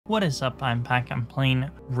What is up? I'm back. I'm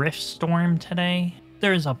playing Riftstorm today.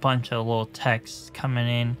 There's a bunch of little texts coming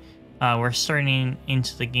in. We're starting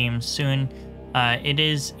into the game soon. It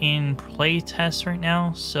is in playtest right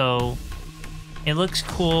now, so it looks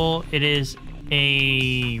cool. It is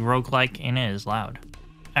a roguelike and it is loud.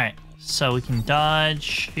 Alright, so we can dodge,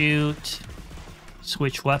 shoot,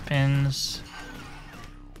 switch weapons.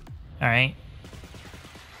 Alright.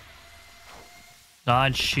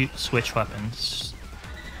 Dodge, shoot, switch weapons.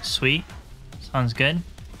 Sweet. Sounds good.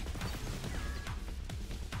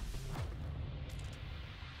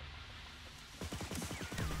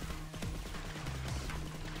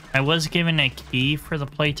 I was given a key for the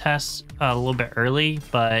playtest a little bit early,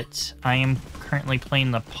 but I am currently playing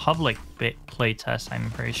the public playtest, I'm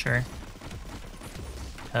pretty sure.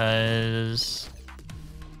 Because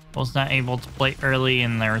I was not able to play early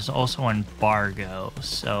and there was also an embargo,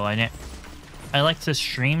 so I like to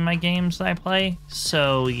stream my games that I play,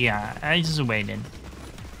 so yeah, I just waited.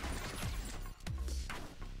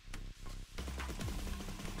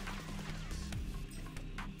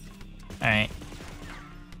 Alright.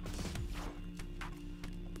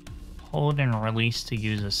 Hold and release to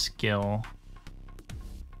use a skill.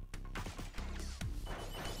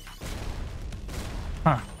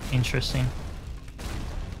 Huh, interesting.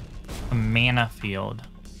 A mana field.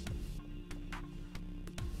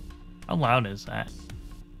 How loud is that?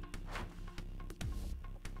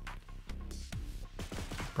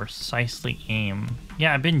 Precisely aim.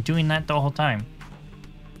 Yeah, I've been doing that the whole time.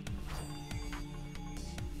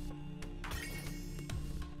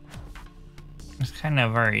 It's kind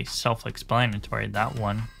of very self-explanatory, that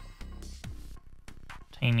one.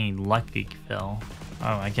 Tiny lucky fill.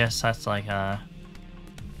 Oh, I guess that's like a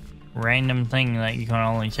random thing that you can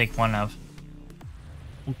only take one of.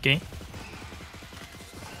 Okay.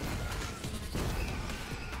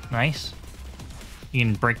 Nice. You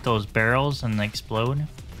can break those barrels and they explode.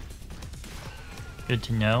 Good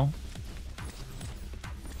to know.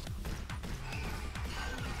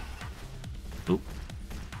 Oop.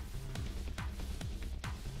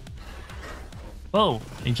 Whoa,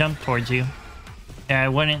 they jumped towards you. Yeah, I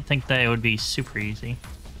wouldn't think that it would be super easy.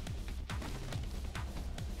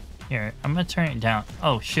 Here, I'm gonna turn it down.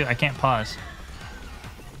 Oh shoot, I can't pause.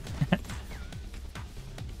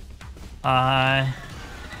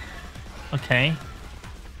 Okay.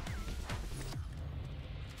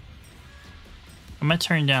 I'm gonna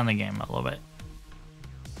turn down the game a little bit.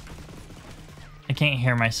 I can't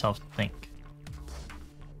hear myself think.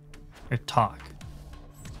 Or talk.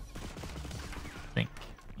 Think.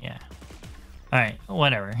 Yeah. Alright,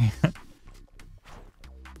 whatever.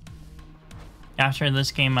 After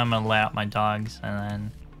this game, I'm gonna let out my dogs and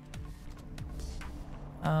then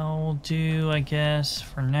I'll do, I guess,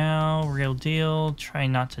 for now, real deal, try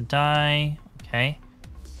not to die. Okay.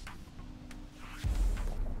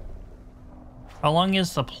 How long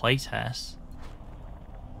is the playtest?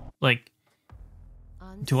 Like,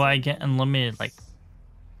 do I get unlimited, like,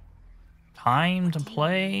 time to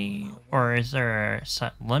play? Or is there a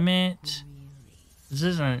set limit? This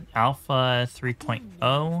is an alpha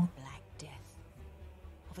 3.0.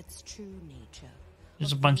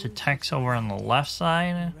 There's a bunch of text over on the left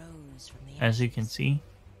side, as you can see.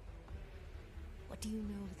 What do you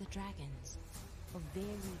know of the dragons? Of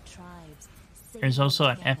varied tribes. There's also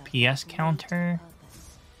an FPS counter.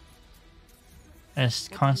 It's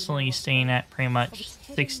constantly staying at pretty much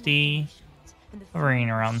 60, hovering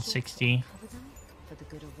around 60.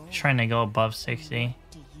 Trying to go above 60.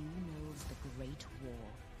 Do you know of the Great War?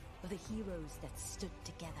 Of the heroes that stood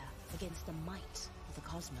together against the might of the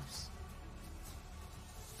cosmos?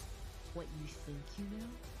 What you think you know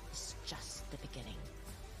is just the beginning.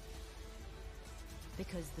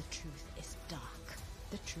 Because the truth is dark,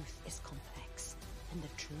 the truth is complex, and the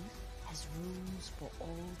truth has rules for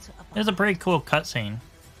all to abide. It's a pretty cool cutscene.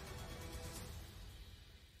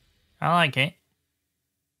 I like it.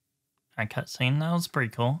 That cutscene, that was pretty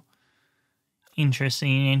cool.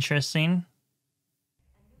 Interesting.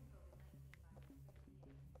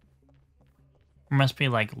 There must be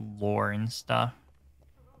like lore and stuff.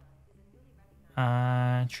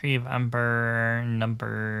 TreeofEmber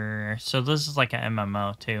number. So this is like an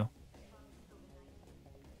MMO too.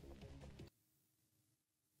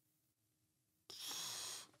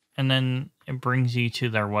 And then it brings you to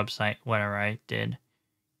their website, whatever I did.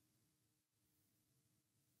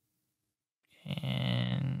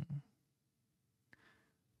 And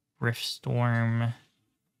Riftstorm.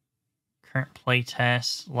 Current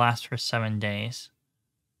playtest lasts for 7 days.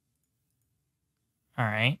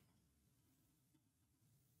 Alright.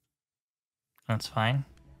 That's fine.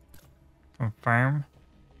 Confirm.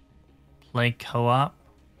 Play co-op.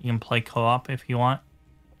 You can play co-op if you want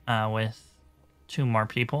with 2 more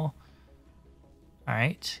people.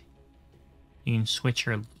 Alright. You can switch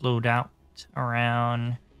your loadout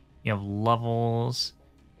around. You have levels.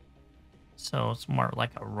 So it's more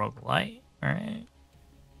like a roguelite, right?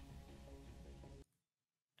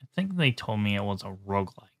 I think they told me it was a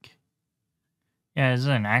roguelike. Yeah, it's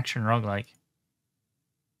an action roguelike.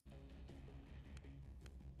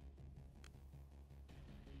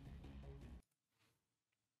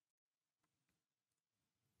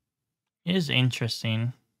 It is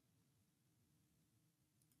interesting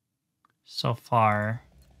so far.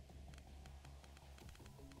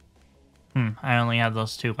 I only have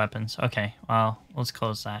those 2 weapons. Okay, well, let's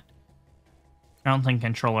close that. I don't think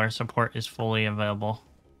controller support is fully available.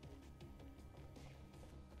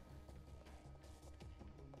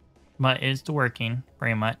 But it's working,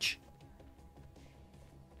 pretty much.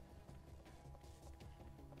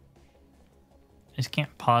 I just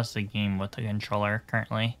can't pause the game with the controller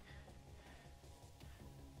currently.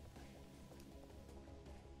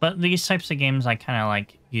 But these types of games, I kind of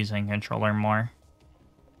like using controller more.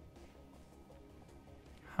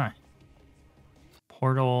 Huh.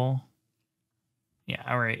 Portal. Yeah,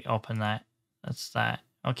 I already opened that. That's that.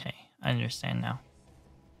 Okay, I understand now.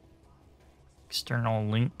 External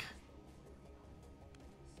link.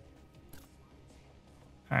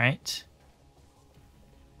 Alright.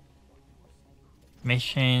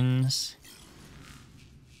 Missions.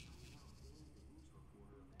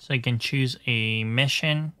 So you can choose a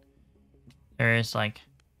mission. There is like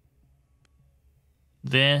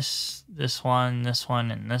this one,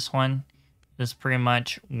 and this one. This is pretty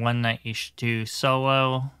much one that you should do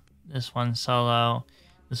solo. This one's solo.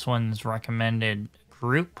 This one's recommended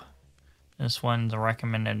group. This one's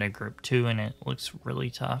recommended a group 2, and it looks really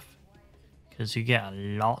tough because you get a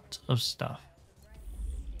lot of stuff.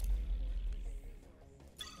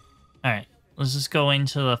 Alright, let's just go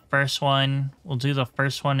into the first one. We'll do the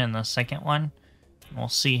first one and the second one. And we'll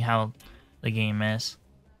see how the game is.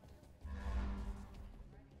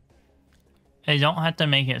 I don't have to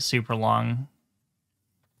make it super long,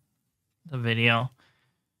 the video.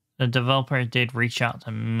 The developer did reach out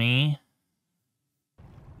to me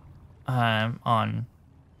on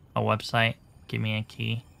a website. Give me a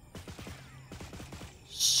key.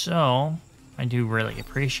 So, I do really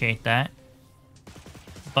appreciate that.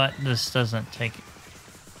 But this doesn't take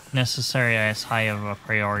necessarily as high of a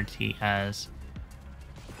priority as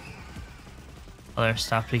other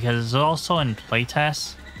stuff because it's also in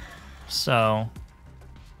playtest. So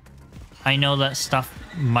I know that stuff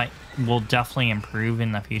will definitely improve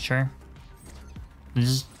in the future.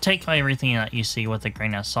 Just take everything that you see with a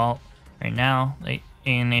grain of salt right now.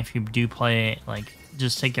 And if you do play it, like,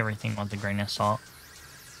 just take everything with a grain of salt.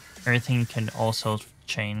 Everything can also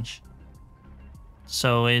change.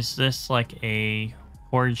 So is this like a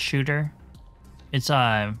horde shooter? It's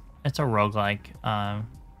a roguelike,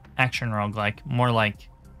 action roguelike, more like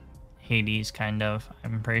Hades kind of.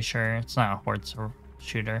 I'm pretty sure it's not a horde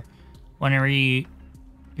shooter. Whenever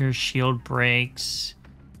your shield breaks.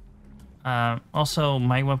 Also,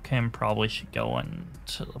 my webcam probably should go on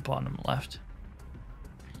to the bottom left.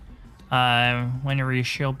 Whenever your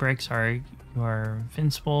shield breaks, you are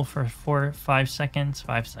invincible for 5 seconds.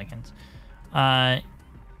 5 seconds.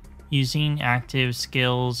 Using active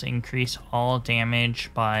skills increase all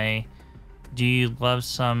damage by... Do you love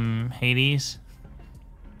some Hades?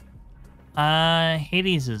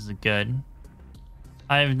 Hades is good.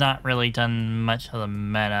 I've not really done much of the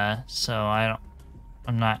meta, so I'm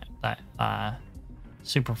not that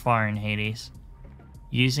super far in Hades.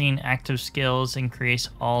 Using active skills increase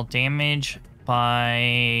all damage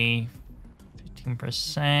by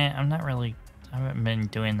 15%. I haven't been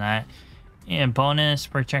doing that. And bonus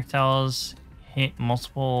projectiles hit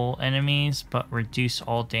multiple enemies, but reduce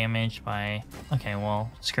all damage by... Okay,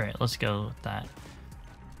 well, screw it. Let's go with that.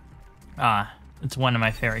 It's one of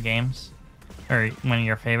my favorite games. Or one of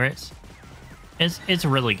your favorites. It's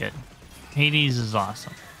really good. Hades is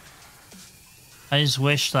awesome. I just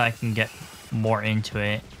wish that I can get more into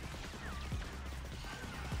it.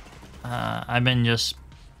 I've been just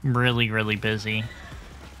really busy.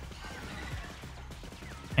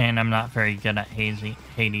 And I'm not very good at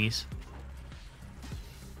Hades.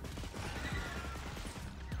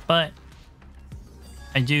 But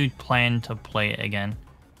I do plan to play it again.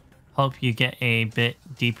 Hope you get a bit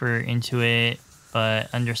deeper into it,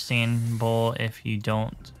 but understandable if you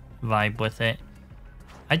don't vibe with it.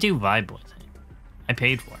 I do vibe with it. I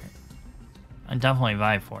paid for it. I definitely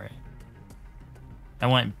vibe for it. I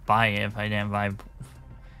wouldn't buy it if I didn't vibe.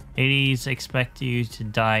 Hades expect you to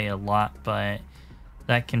die a lot, but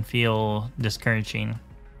that can feel discouraging.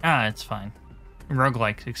 Ah, it's fine.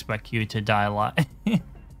 Roguelikes expect you to die a lot.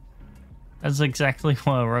 That's exactly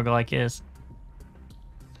what a roguelike is.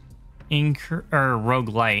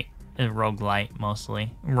 Roguelite. Roguelite,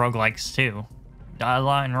 mostly. Roguelikes, too. Die a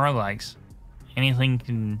lot in roguelikes. Anything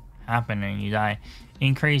can happen and you die.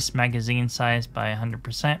 Increase magazine size by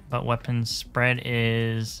 100%, but weapon spread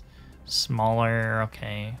is smaller.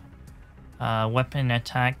 Okay. Weapon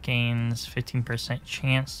attack gains 15%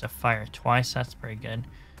 chance to fire twice. That's pretty good.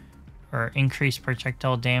 Or increase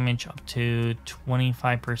projectile damage up to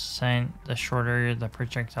 25% the shorter the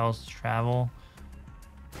projectiles travel.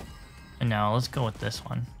 And now let's go with this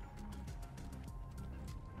one.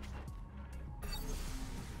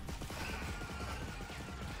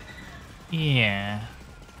 Yeah.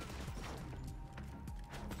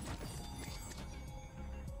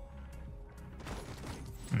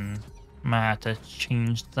 I might have to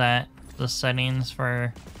change the settings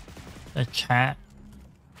for the chat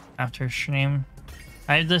after stream.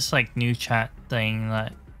 I have this like new chat thing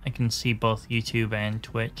that I can see both YouTube and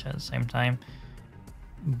Twitch at the same time,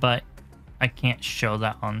 but I can't show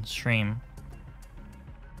that on stream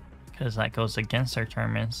because that goes against our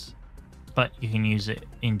terms, but you can use it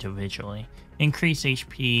individually. Increase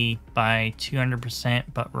HP by 200%,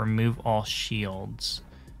 but remove all shields.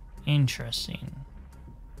 Interesting.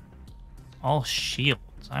 All shields?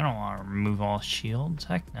 I don't want to remove all shields.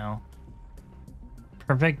 Heck no.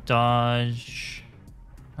 Perfect dodge.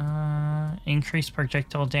 Increase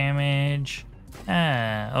projectile damage.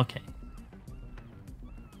 Okay.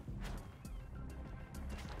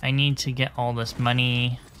 I need to get all this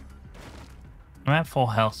money. I'm at full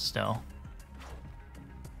health still.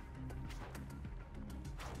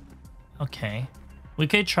 Okay. We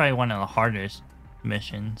could try one of the hardest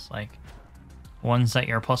missions, like ones that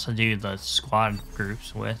you're supposed to do the squad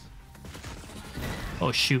groups with.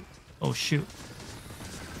 Oh shoot. Oh shoot.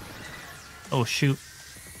 Oh shoot.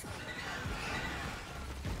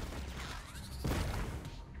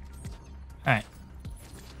 Alright.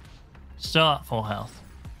 Still at full health.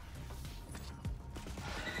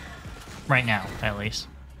 Right now, at least.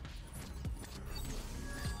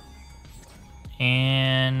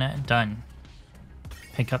 And done.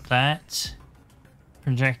 Pick up that.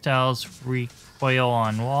 Projectiles recoil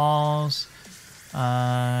on walls.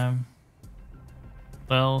 Well,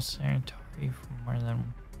 sanitary for more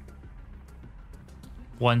than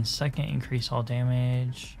 1 second. Increase all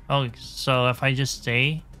damage. Oh, so if I just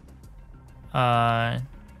stay,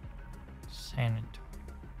 sanitary.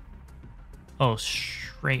 Oh,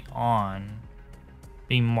 straight on.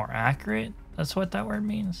 Being more accurate? That's what that word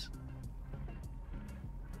means.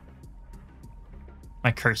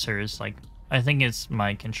 My cursor is like, I think it's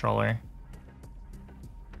my controller.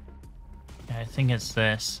 Yeah, I think it's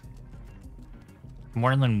this.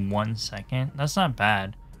 More than 1 second? That's not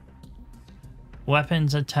bad.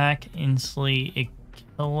 Weapons attack instantly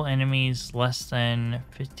kill enemies less than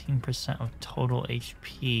 15% of total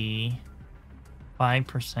HP.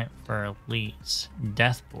 5% for elites.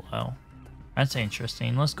 Death blow. That's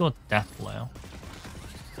interesting. Let's go with death blow.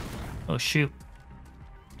 Oh shoot.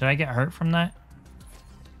 Did I get hurt from that?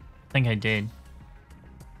 I think I did.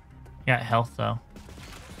 Got health though.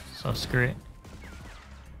 So screw it.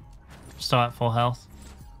 Still at full health,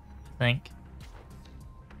 I think.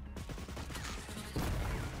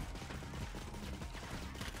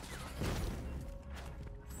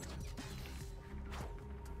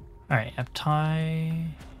 Alright,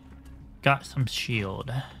 uptie. Got some shield.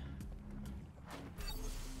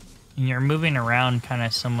 And you're moving around kind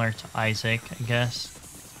of similar to Isaac, I guess.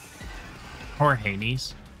 Or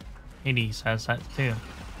Hades. Hades has that too.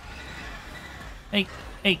 Hey,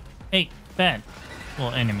 hey, hey, bad.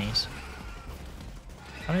 Little enemies.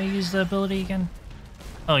 How do I use the ability again?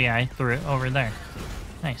 Oh yeah, I threw it over there.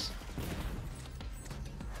 Nice.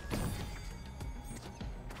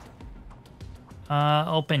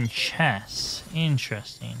 Open chests.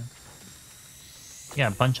 Interesting. Yeah,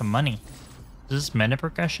 a bunch of money. Is this meta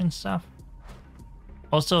progression stuff?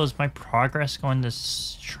 Also, is my progress going to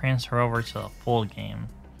transfer over to the full game?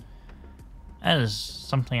 That is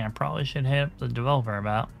something I probably should hit up the developer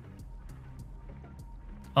about.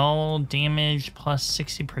 All damage plus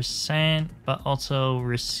 60%, but also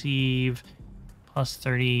receive plus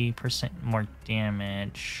 30% more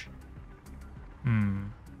damage.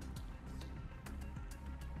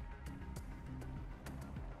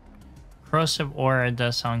 Corrosive aura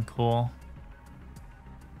does sound cool.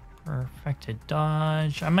 Perfected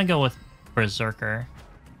dodge. I'm gonna go with Berserker.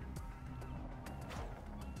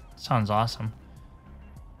 Sounds awesome.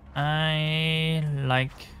 I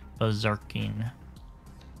like berserking.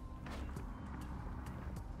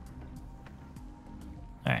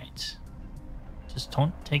 Alright. it. Just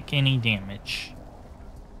don't take any damage.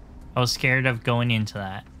 I was scared of going into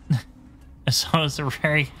that. So I was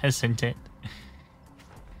very hesitant.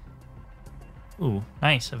 Ooh,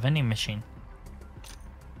 nice. A vending machine.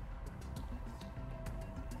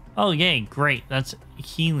 Oh, yay. Great. That's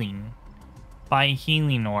healing. Buy a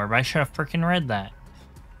healing orb. I should have freaking read that.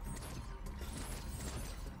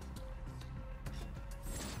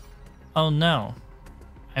 Oh, no.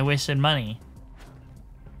 I wasted money.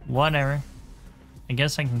 Whatever. I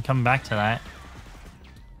guess I can come back to that.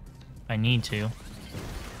 If I need to.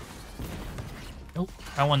 Nope.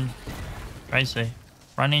 That one tries to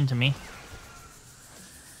run into me.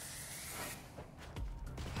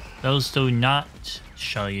 Those do not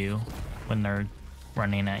show you when they're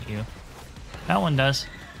running at you. That one does.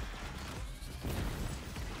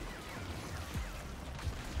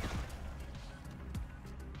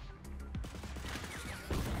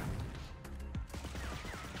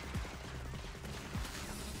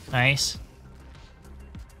 Nice.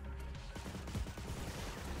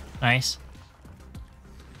 Nice.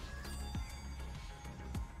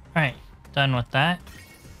 Alright, done with that.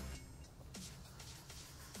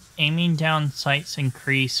 Aiming down sights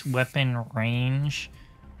increase weapon range.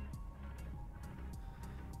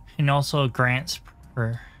 And also grants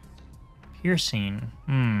for piercing.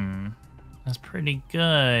 That's pretty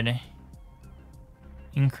good.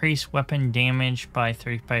 Increase weapon damage by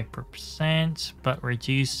 35%, but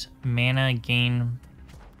reduce mana gain.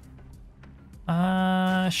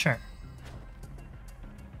 Sure.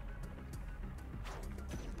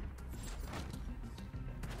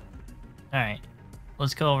 Alright.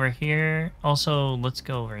 Let's go over here. Also, let's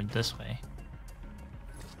go over this way.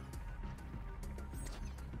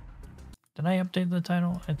 Did I update the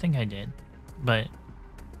title? I think I did. But,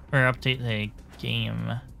 or update the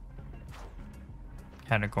game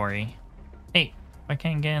category. Hey, I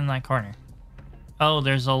can't get in that corner. Oh,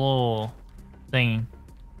 there's a little thing.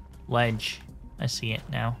 Ledge. I see it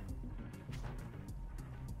now.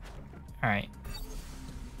 Alright.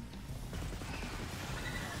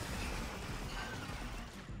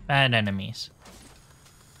 Bad enemies.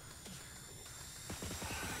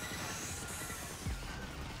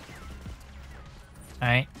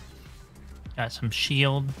 Alright. Got some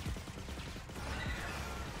shield.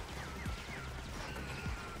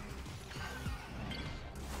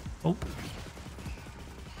 Oh.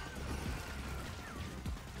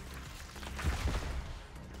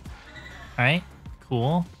 Alright,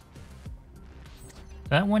 cool. Did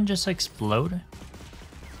that one just explode?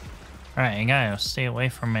 Alright, I gotta stay away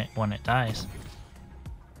from it when it dies.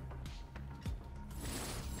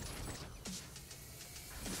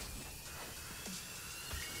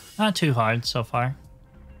 Not too hard so far.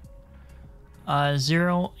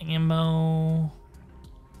 0 ammo.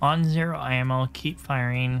 On 0 ammo, keep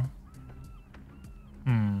firing.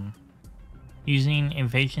 Using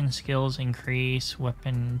evasion skills increase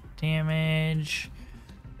weapon damage.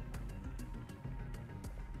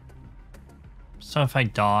 So if I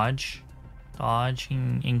dodge,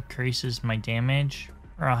 dodging increases my damage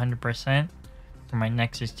or 100% for my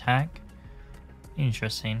next attack.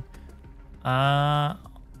 Interesting. Or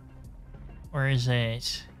is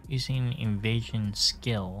it using evasion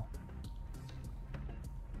skill?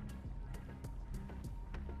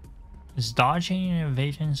 Is dodging an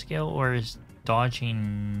evasion skill, or is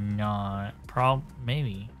dodging not?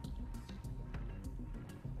 Maybe.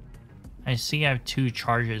 I see I have 2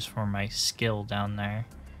 charges for my skill down there.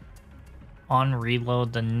 On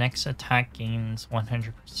reload, the next attack gains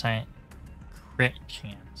 100% crit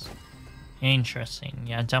chance. Interesting.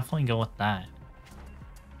 Yeah, definitely go with that.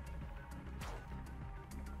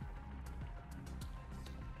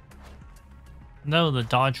 Though the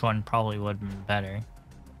dodge one probably would have been better.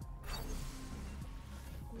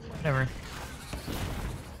 Whatever.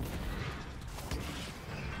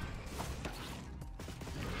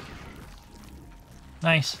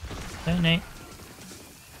 Nice. Detonate.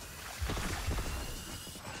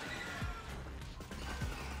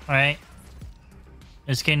 Alright.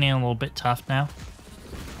 It's getting a little bit tough now.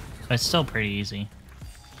 But it's still pretty easy.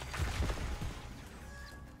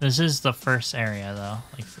 This is the first area though.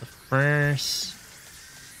 Like the first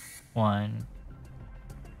one.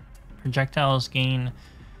 Projectiles gain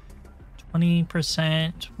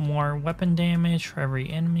 20% more weapon damage for every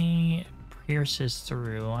enemy. Pierces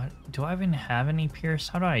through. Do I even have any pierce?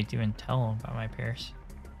 How do I even tell about my pierce?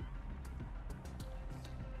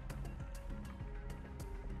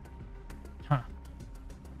 Huh.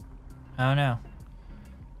 I don't know.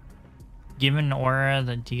 Given an aura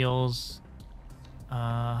that deals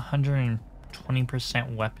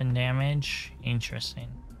 120% weapon damage. Interesting.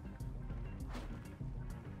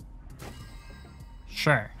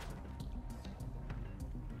 Sure.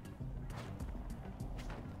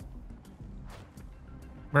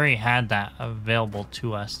 We already had that available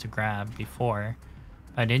to us to grab before.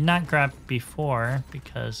 I did not grab before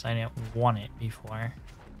because I didn't want it before.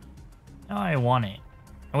 Now I want it.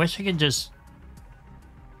 I wish I could just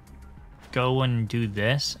go and do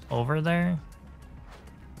this over there.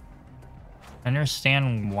 I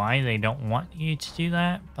understand why they don't want you to do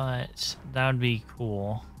that, but that would be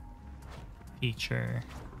cool. Feature.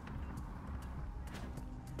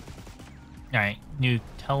 Alright, new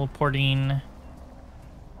teleporting.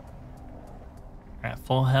 We're at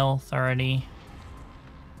full health already.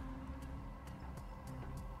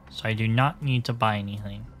 So I do not need to buy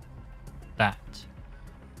anything. That.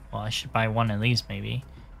 Well, I should buy one of these maybe.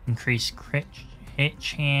 Increase crit hit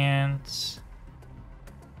chance.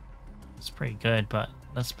 It's pretty good, but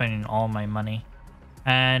that's spending all my money.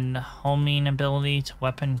 Add homing ability to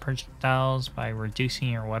weapon projectiles by reducing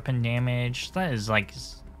your weapon damage. That is like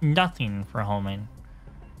nothing for homing.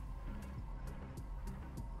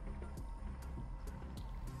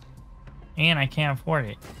 And I can't afford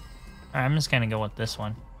it. Alright, I'm just gonna go with this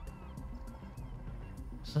one.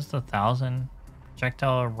 Is this 1,000?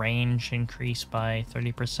 Projectile range increased by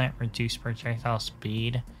 30%. Reduce projectile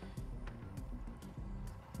speed.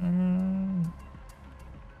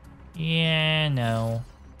 Yeah, no.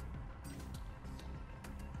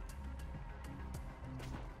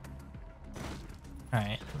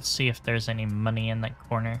 Alright, let's see if there's any money in that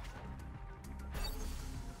corner.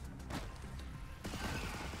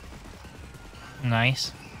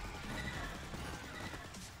 Nice.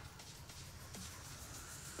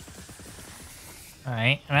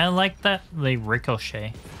 Alright, and I like that they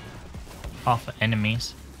ricochet off of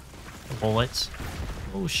enemies. Bullets.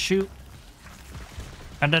 Oh shoot.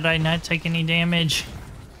 How did I not take any damage?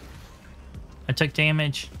 I took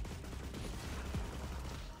damage.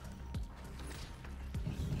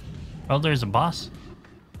 Oh, there's a boss.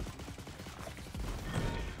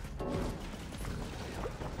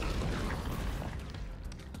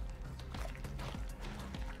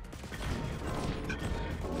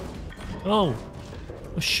 Oh.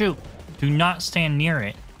 Oh shoot. Do not stand near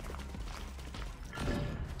it.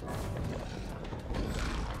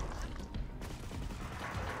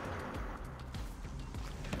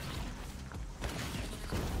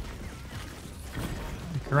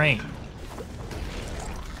 Great.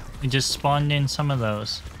 We just spawned in some of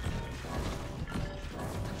those.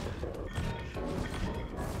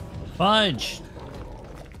 Fudge!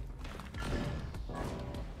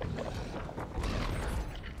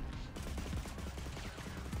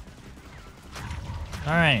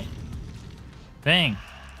 Alright. Dang.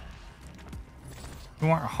 You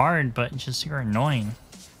weren't hard, but just you're annoying.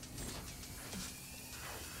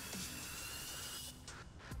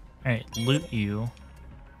 Alright, loot you.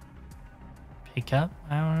 Pick up?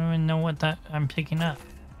 I don't even know what that I'm picking up.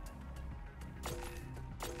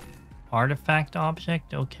 Artifact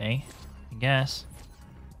object? Okay, I guess.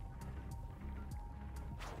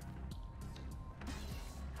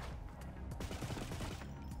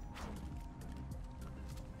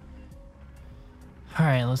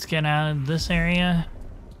 Alright, let's get out of this area.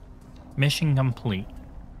 Mission complete.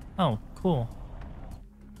 Oh, cool.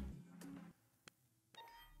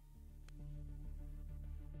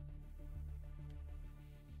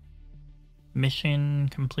 Mission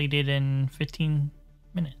completed in 15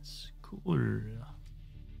 minutes. Cool.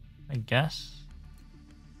 I guess.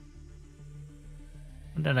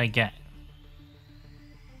 What did I get?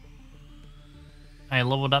 I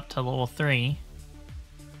leveled up to level 3.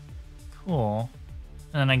 Cool.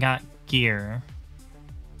 And then I got gear.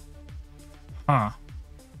 Huh.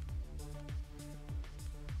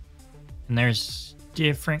 And there's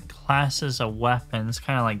different classes of weapons,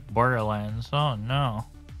 kind of like Borderlands. Oh no.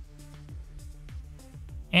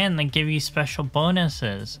 And they give you special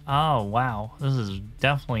bonuses. Oh, wow. This is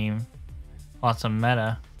definitely lots of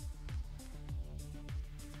meta.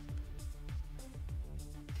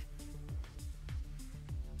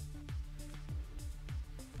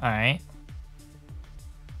 Alright.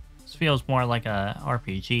 This feels more like a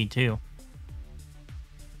RPG, too.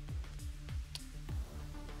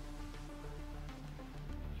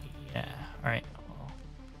 Yeah, alright. Well,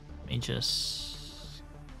 let me just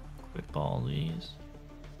equip all these.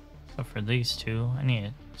 So for these two, I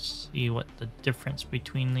need to see what the difference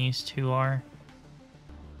between these two are.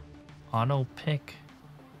 Auto pick.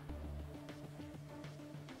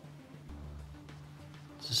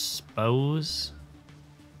 Dispose.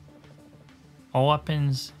 All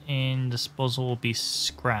weapons in disposal will be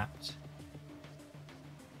scrapped.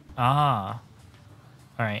 Ah.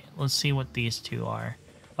 Alright, let's see what these two are.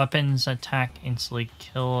 Weapons attack instantly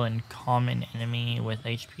kill and calm an enemy with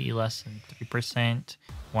HP less than 3%,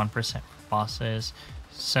 1% for bosses.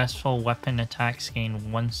 Successful weapon attacks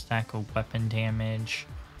gain 1 stack of weapon damage.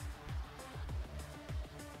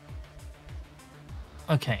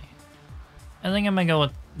 Okay. I think I'm gonna go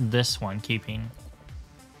with this one, keeping.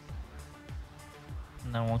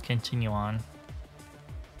 And then we'll continue on.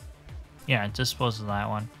 Yeah, dispose of that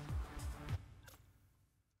one.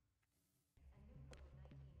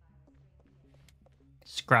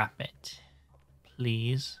 Scrap it,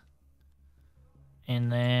 please.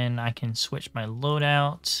 And then I can switch my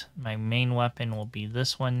loadout. My main weapon will be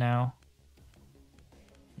this one now.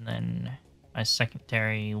 And then my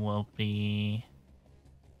secondary will be...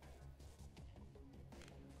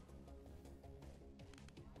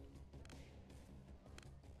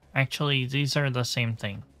 Actually, these are the same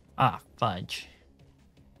thing. Ah, fudge.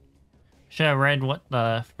 Should have read what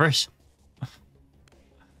the first...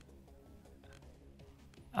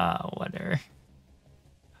 whatever.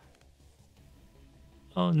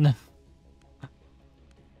 Oh no.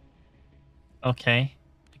 Okay,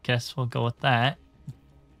 I guess we'll go with that.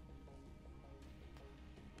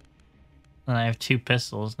 And I have 2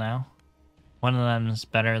 pistols now. One of them is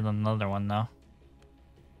better than the other one though.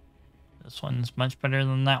 This one's much better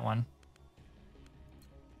than that one.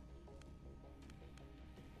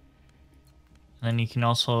 And then you can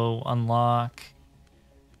also unlock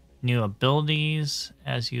new abilities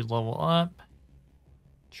as you level up.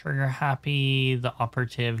 Trigger happy, the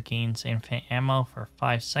operative gains infinite ammo for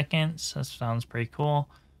 5 seconds. That sounds pretty cool.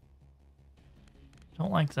 I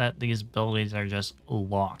don't like that these abilities are just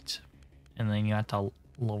locked and then you have to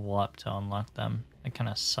level up to unlock them. That kind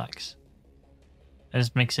of sucks. It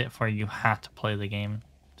just makes it for you have to play the game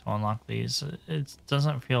to unlock these. It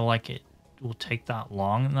doesn't feel like it will take that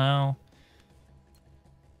long though.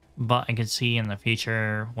 But I could see in the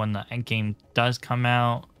future when the end game does come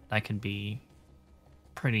out, that could be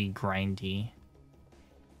pretty grindy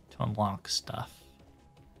to unlock stuff.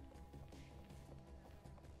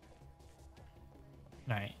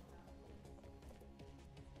 Alright.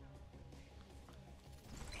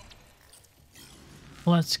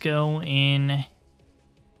 Let's go in.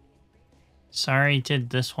 Sorry,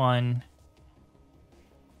 did this one.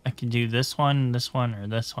 I could do this one, or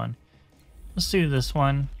this one. Let's do this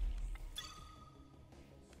one.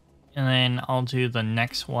 And then I'll do the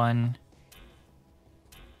next one.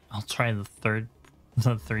 I'll try the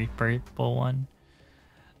 3 people one.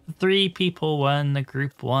 The 3 people one, the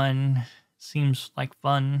group one. Seems like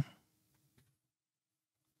fun.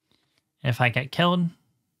 If I get killed,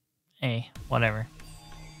 hey, whatever.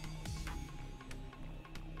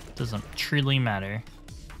 Doesn't truly matter.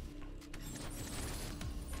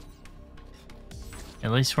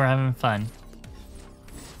 At least we're having fun.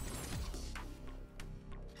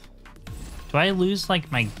 Do I lose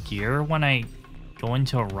like my gear when I go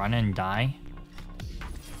into a run and die?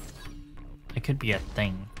 It could be a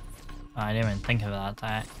thing. Oh, I didn't even think about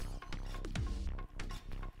that.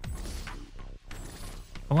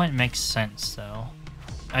 It wouldn't make sense though.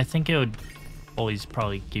 I think it would always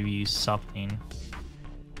probably give you something.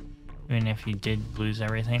 Even if you did lose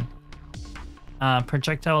everything.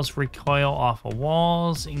 Projectiles recoil off of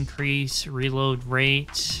walls, increase reload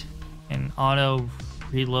rate, and auto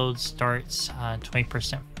reload starts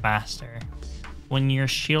 20% faster. When your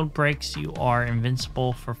shield breaks, you are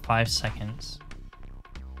invincible for 5 seconds.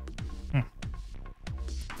 I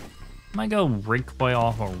might go recoil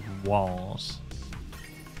off of walls.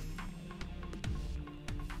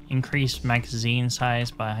 Increase magazine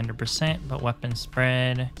size by 100%, but weapon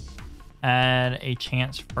spread. Add a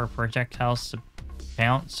chance for projectiles to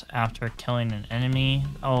bounce after killing an enemy.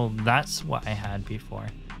 Oh, that's what I had before.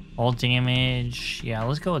 All damage. Yeah,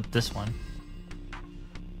 let's go with this one.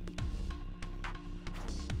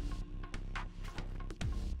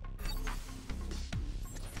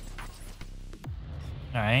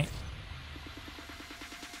 Alright.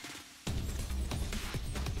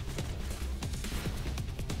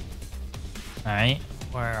 Alright,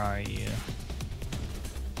 where are you?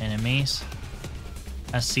 Enemies.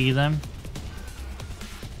 I see them.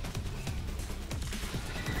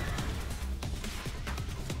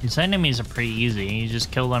 These enemies are pretty easy. You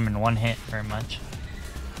just kill them in one hit, pretty much.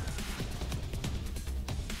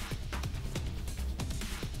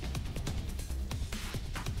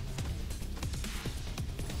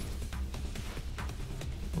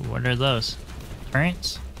 What are those?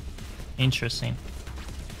 Turrets? Interesting.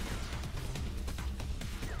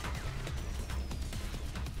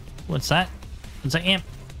 What's that? It's an imp.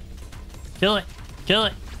 Kill it. Kill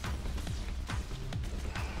it.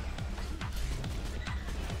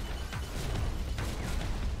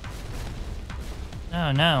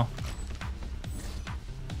 Oh no.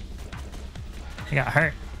 I got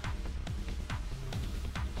hurt.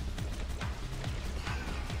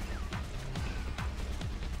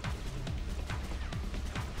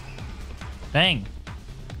 Dang.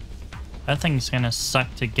 That thing's gonna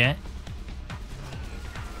suck to get.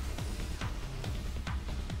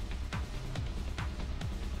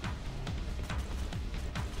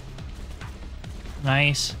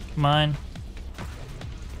 Nice. Come on.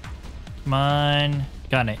 Come on.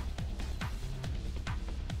 Got it.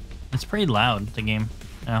 It's pretty loud, the game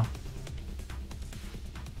now.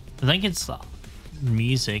 I think it's the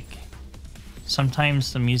music.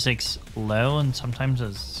 Sometimes the music's low and sometimes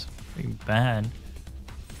it's pretty bad.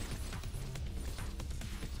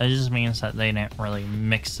 That just means that they didn't really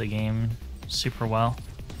mix the game super well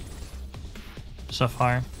so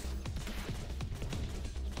far.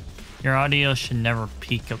 Your audio should never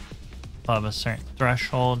peak above a certain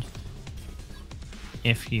threshold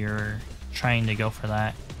if you're trying to go for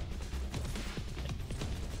that.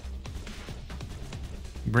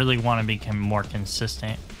 You really want to become more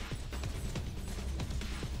consistent.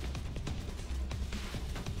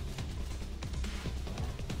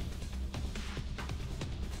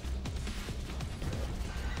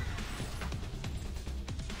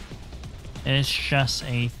 It's just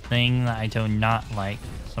a thing that I do not like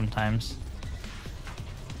sometimes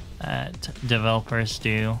that developers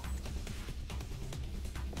do.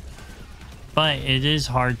 But it is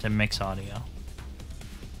hard to mix audio.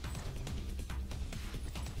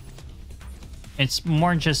 It's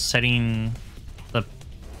more just setting the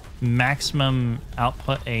maximum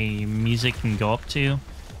output a music can go up to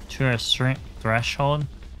a certain threshold,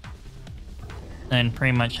 and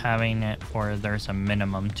pretty much having it for there's a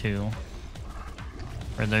minimum too,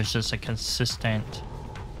 where there's just a consistent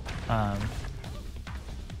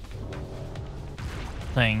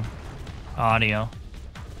thing, audio.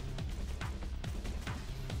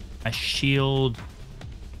 A shield.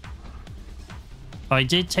 Oh, I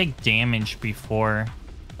did take damage before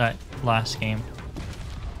that last game.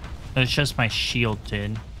 It's just my shield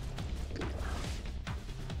did.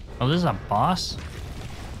 Oh, this is a boss?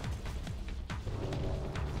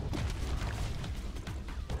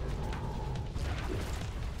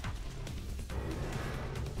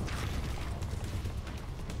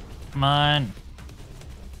 Come on.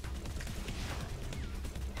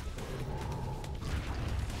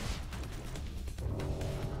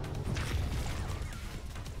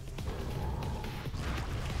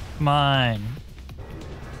 Come on.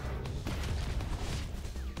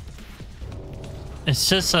 It's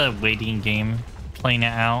just a waiting game, playing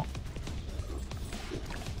it out.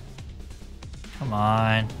 Come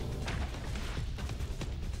on.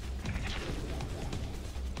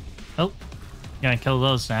 Oh, gotta kill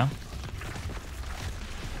those now.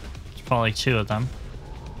 There's probably 2 of them.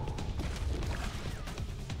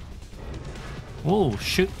 Whoa,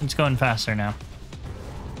 shoot, it's going faster now.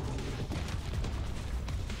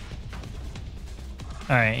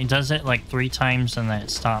 Alright, it does it like 3 times and then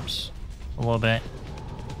it stops a little bit.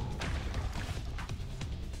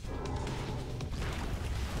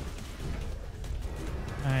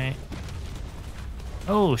 Alright.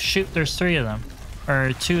 Oh shoot, there's 3 of them.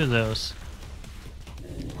 Or 2 of those.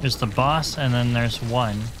 There's the boss and then there's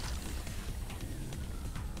 1.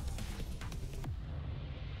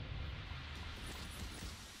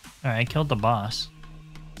 Alright, I killed the boss.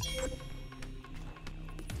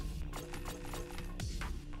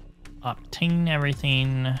 Obtain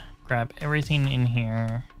everything, grab everything in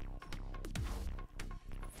here.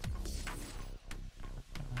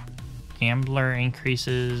 Gambler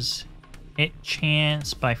increases hit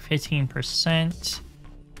chance by 15%.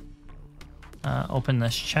 Open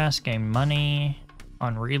this chest, gain money.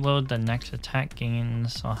 On reload, the next attack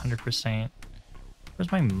gains 100%.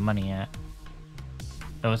 Where's my money at?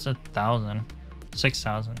 Oh, it's 1,000.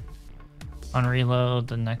 6,000. On reload,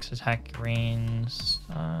 the next attack gains.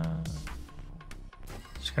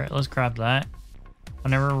 Let's grab that.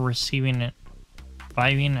 Whenever reviving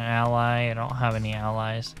an ally, I don't have any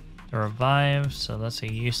allies to revive, so that's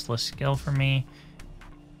a useless skill for me.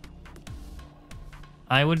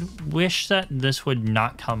 I would wish that this would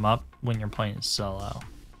not come up when you're playing solo.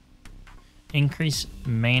 Increase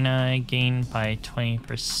mana gain by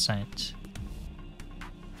 20%.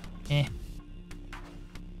 Eh.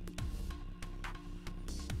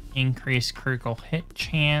 Increase critical hit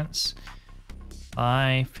chance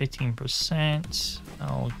by 15%.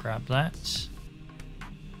 I'll grab that.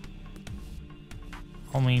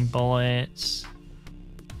 Homing bullets.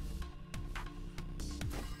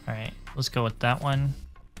 Alright, let's go with that one.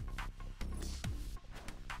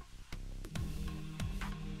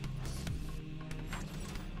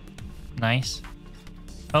 Nice.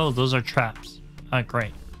 Oh, those are traps.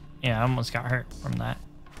 Great. Yeah, I almost got hurt from that.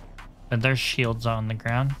 But there's shields on the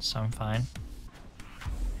ground, so I'm fine.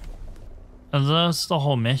 Oh, that's the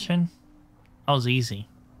whole mission? That was easy.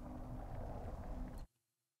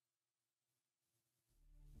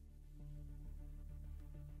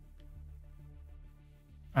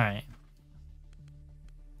 Alright.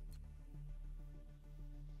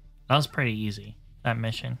 That was pretty easy, that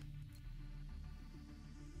mission.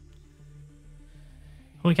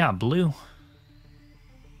 We got blue.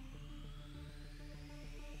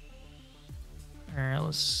 Alright,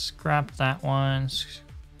 let's scrap that one.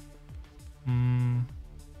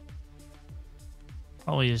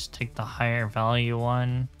 Probably just take the higher value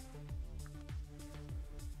one.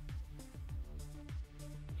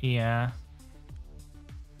 Yeah.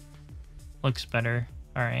 Looks better.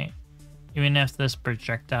 Alright. Even if this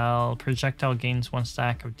projectile gains 1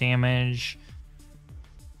 stack of damage.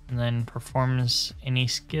 And then performs any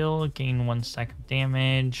skill, gain 1 stack of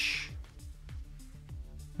damage.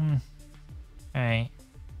 Alright.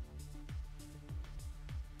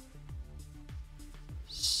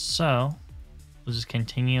 So, we'll just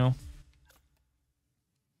continue.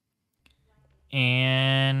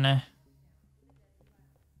 And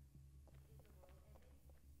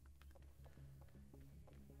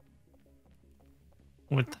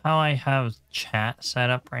with how I have chat set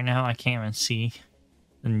up right now, I can't even see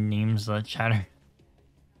the names of the chatter.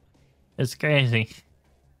 It's crazy.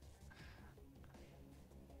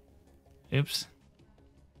 Oops.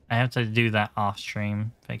 I have to do that off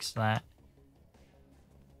stream. Fix that.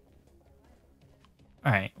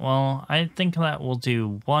 Alright, well, I think that we'll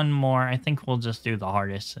do one more. I think we'll just do the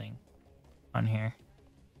hardest thing on here.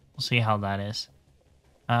 We'll see how that is.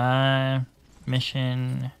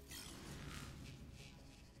 Mission.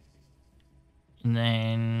 And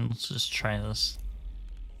then let's just try this.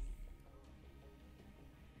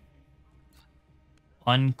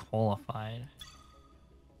 Unqualified.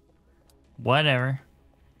 Whatever.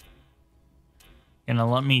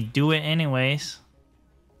 Gonna let me do it anyways.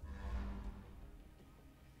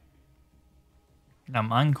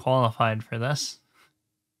 I'm unqualified for this.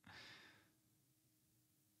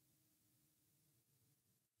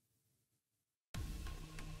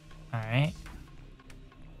 Alright.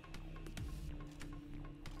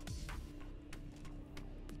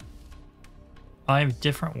 I have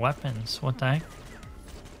different weapons. What the heck?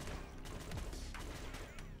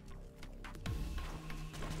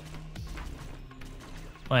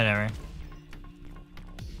 Whatever.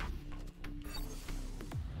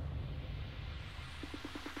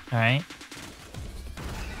 Alright.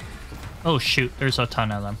 Oh shoot, there's a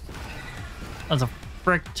ton of them. That's a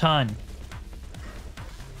frick ton.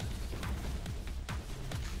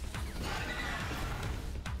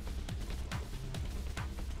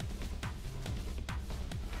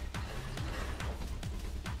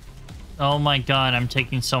 Oh my god, I'm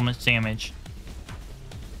taking so much damage.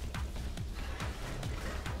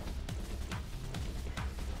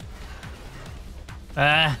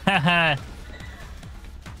 Ah,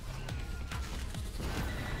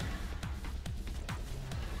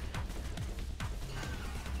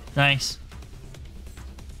 nice.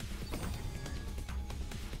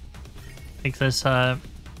 Pick this up.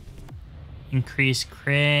 Increase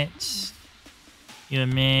crit. You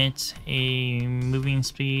emit a moving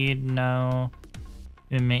speed. No.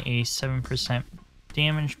 You emit a 7%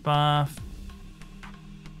 damage buff.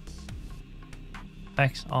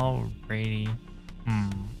 Effects already.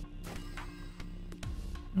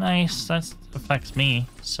 Nice. That affects me,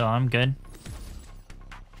 so I'm good.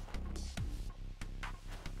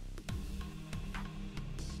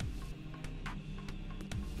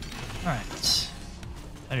 Alright.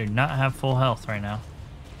 I do not have full health right now.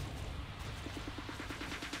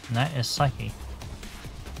 And that is sucky.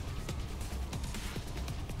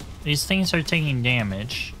 These things are taking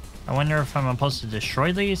damage. I wonder if I'm supposed to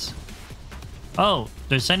destroy these? Oh,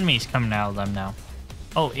 there's enemies coming out of them now.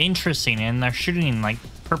 Oh, interesting. And they're shooting like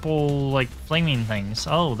purple, like flaming things.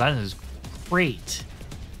 Oh, that is great.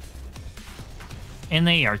 And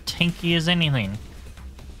they are tanky as anything.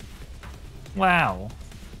 Wow.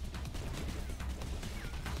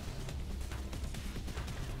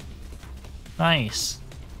 Nice.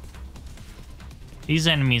 These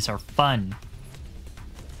enemies are fun.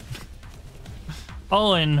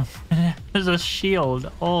 Oh, and there's a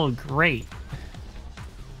shield. Oh, great.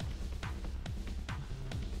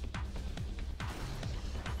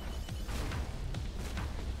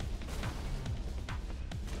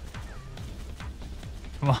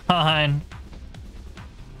 Come on.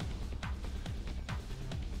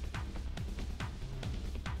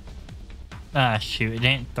 Ah, shoot. It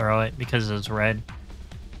didn't throw it because it's red.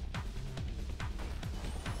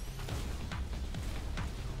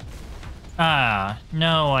 Ah,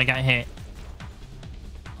 no, I got hit.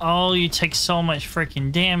 Oh, you take so much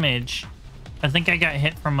freaking damage. I think I got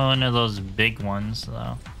hit from one of those big ones,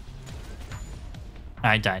 though.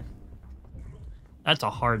 I died. That's a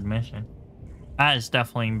hard mission. That is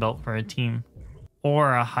definitely built for a team.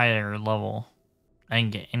 Or a higher level. I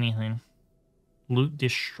didn't get anything. Loot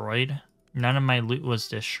destroyed? None of my loot was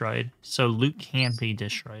destroyed. So loot can be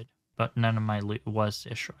destroyed. But none of my loot was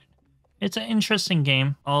destroyed. It's an interesting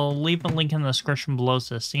game. I'll leave a link in the description below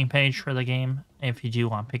to the Steam page for the game if you do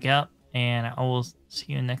want to pick it up. And I will see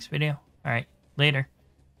you in the next video. Alright, later.